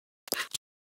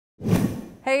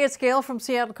Hey, it's Gail from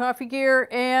Seattle Coffee Gear,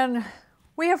 and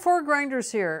we have 4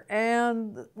 grinders here,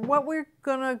 and what we're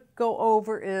gonna go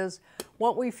over is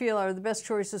what we feel are the best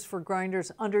choices for grinders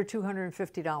under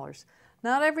 $250.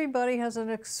 Not everybody has an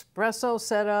espresso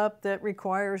setup that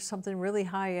requires something really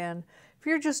high-end. If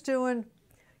you're just doing,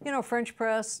 French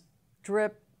press,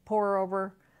 drip, pour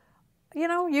over,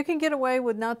 you can get away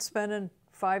with not spending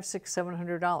 $500, $600,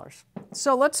 $700.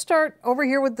 So let's start over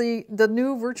here with the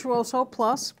new Virtuoso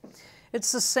Plus.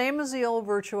 It's the same as the old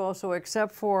Virtuoso,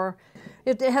 except for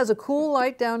it has a cool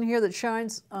light down here that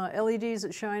shines, LEDs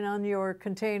that shine on your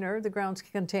container, the grounds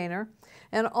container.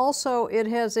 And also it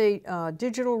has a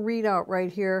digital readout right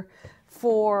here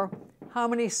for how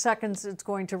many seconds it's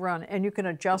going to run. And you can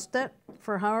adjust it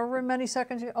for however many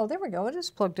seconds. Oh, there we go, it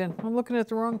is plugged in. I'm looking at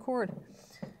the wrong cord.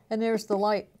 And there's the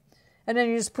light. And then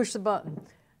you just push the button.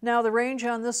 Now the range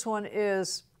on this one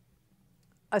is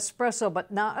espresso, but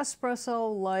not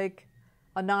espresso like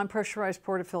a non-pressurized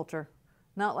portafilter,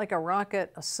 not like a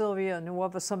Rocket, a Sylvia, a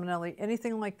Nuova Simonelli,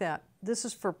 anything like that. This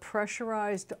is for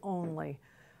pressurized only.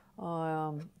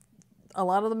 A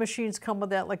lot of the machines come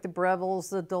with that, like the Breville's,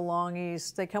 the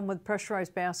DeLonghi's. They come with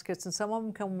pressurized baskets, and some of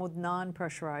them come with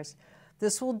non-pressurized.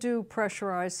 This will do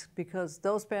pressurized because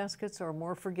those baskets are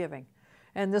more forgiving.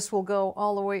 And this will go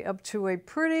all the way up to a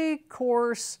pretty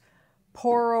coarse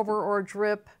pour over or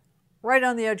drip right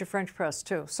on the edge of French press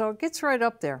too. So it gets right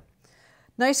up there.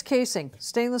 Nice casing,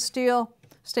 stainless steel,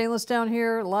 stainless down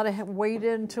here, a lot of weight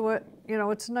into it.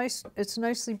 It's nice. It's a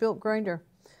nicely built grinder.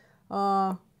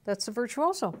 That's the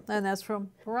Virtuoso, and that's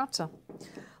from Baratza.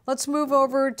 Let's move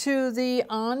over to the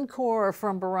Encore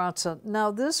from Baratza. Now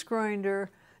this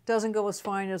grinder doesn't go as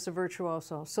fine as the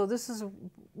Virtuoso, so this is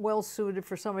well suited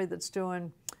for somebody that's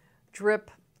doing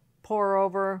drip, pour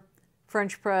over,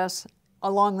 French press,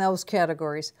 along those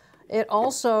categories. It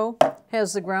also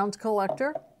has the grounds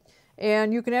collector.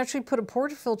 And you can actually put a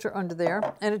portafilter under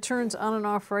there, and it turns on and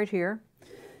off right here.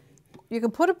 You can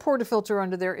put a portafilter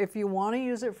under there if you want to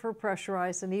use it for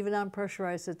pressurized, and even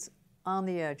unpressurized, it's on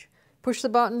the edge. Push the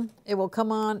button, it will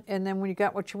come on, and then when you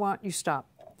got what you want, you stop.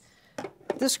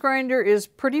 This grinder is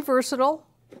pretty versatile,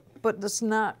 but it's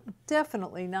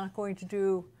definitely not going to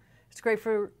do, it's great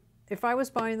for, if I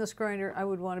was buying this grinder, I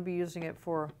would want to be using it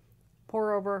for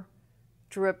pour over,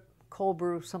 drip, cold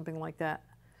brew, something like that.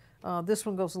 This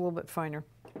one goes a little bit finer.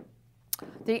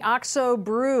 The OXO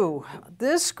Brew.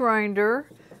 This grinder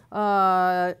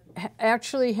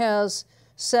actually has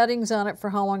settings on it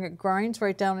for how long it grinds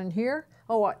right down in here.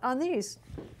 Oh, on these,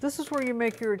 this is where you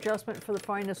make your adjustment for the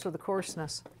fineness or the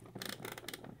coarseness.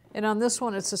 And on this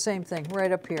one, it's the same thing,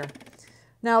 right up here.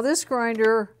 Now this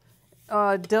grinder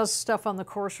does stuff on the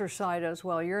coarser side as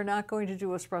well. You're not going to do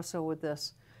espresso with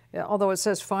this. Yeah, although it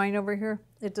says fine over here,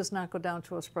 it does not go down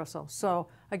to espresso. So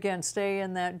again, stay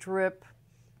in that drip,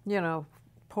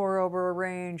 pour over a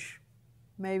range,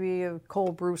 maybe a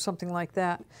cold brew, something like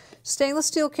that. Stainless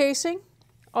steel casing,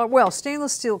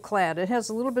 stainless steel clad. It has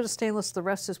a little bit of stainless, the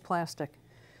rest is plastic.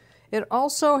 It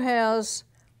also has,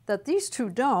 that these two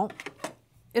don't,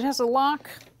 it has a lock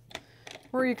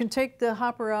where you can take the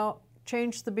hopper out,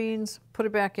 change the beans, put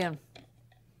it back in.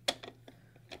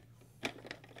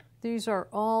 These are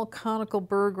all conical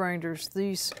burr grinders,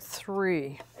 these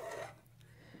 3.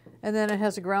 And then it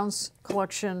has a grounds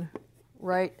collection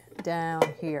right down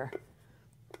here.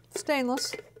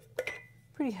 Stainless,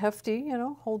 pretty hefty,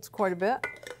 holds quite a bit.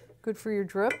 Good for your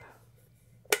drip.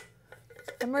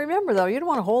 And remember though, you don't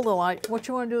want to hold a lot. What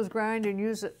you want to do is grind and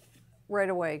use it right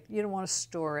away. You don't want to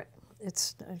store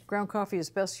it. Ground coffee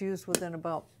is best used within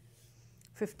about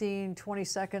 15, 20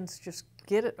 seconds. Just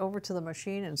get it over to the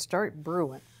machine and start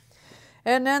brewing.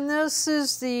 And then this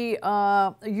is the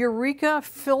Eureka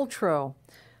Filtro.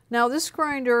 Now this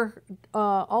grinder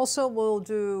also will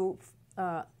do,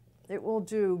 it will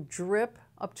do drip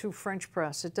up to French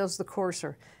press. It does the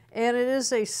coarser. And it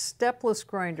is a stepless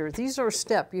grinder. These are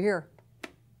step, you hear?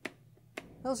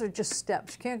 Those are just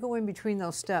steps. You can't go in between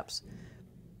those steps.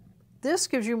 This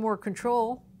gives you more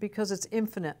control because it's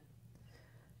infinite.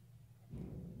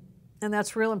 And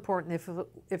that's real important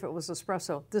if it was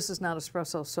espresso. This is not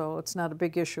espresso, so it's not a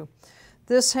big issue.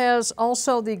 This has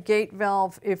also the gate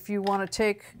valve if you want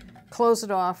to close it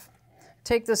off,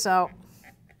 take this out,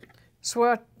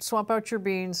 swap out your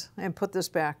beans, and put this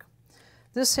back.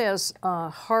 This has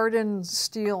hardened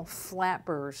steel flat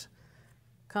burrs.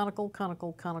 Conical,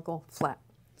 conical, conical, flat.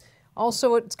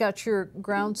 Also, it's got your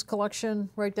grounds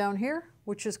collection right down here,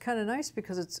 which is kind of nice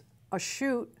because it's a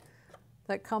chute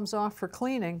that comes off for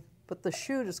cleaning. But the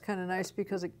chute is kind of nice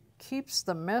because it keeps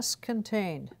the mess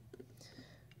contained.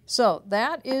 So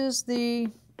that is the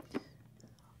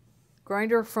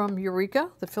grinder from Eureka,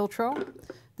 the Filtro.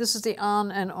 This is the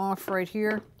on and off right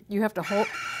here. You have to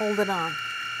hold it on.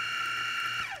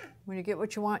 When you get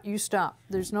what you want, you stop.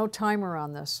 There's no timer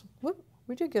on this. Whoop,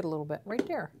 we did get a little bit right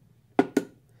there.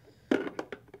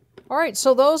 All right,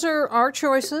 so those are our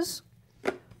choices.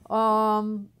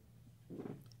 I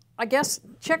guess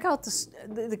check out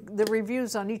the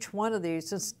reviews on each one of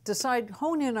these. Just decide,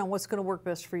 hone in on what's going to work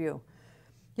best for you.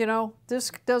 You know,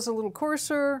 this does a little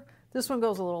coarser. This one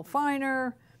goes a little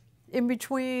finer, in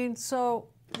between. So,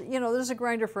 you know, there's a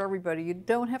grinder for everybody. You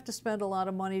don't have to spend a lot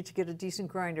of money to get a decent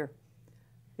grinder.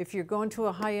 If you're going to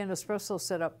a high-end espresso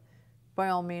setup, by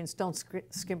all means, don't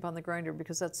skimp on the grinder,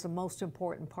 because that's the most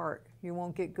important part. You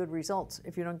won't get good results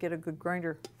if you don't get a good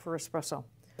grinder for espresso.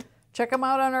 Check them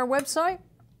out on our website.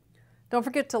 Don't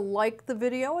forget to like the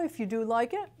video if you do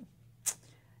like it,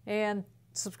 and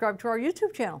subscribe to our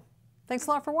YouTube channel. Thanks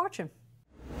a lot for watching.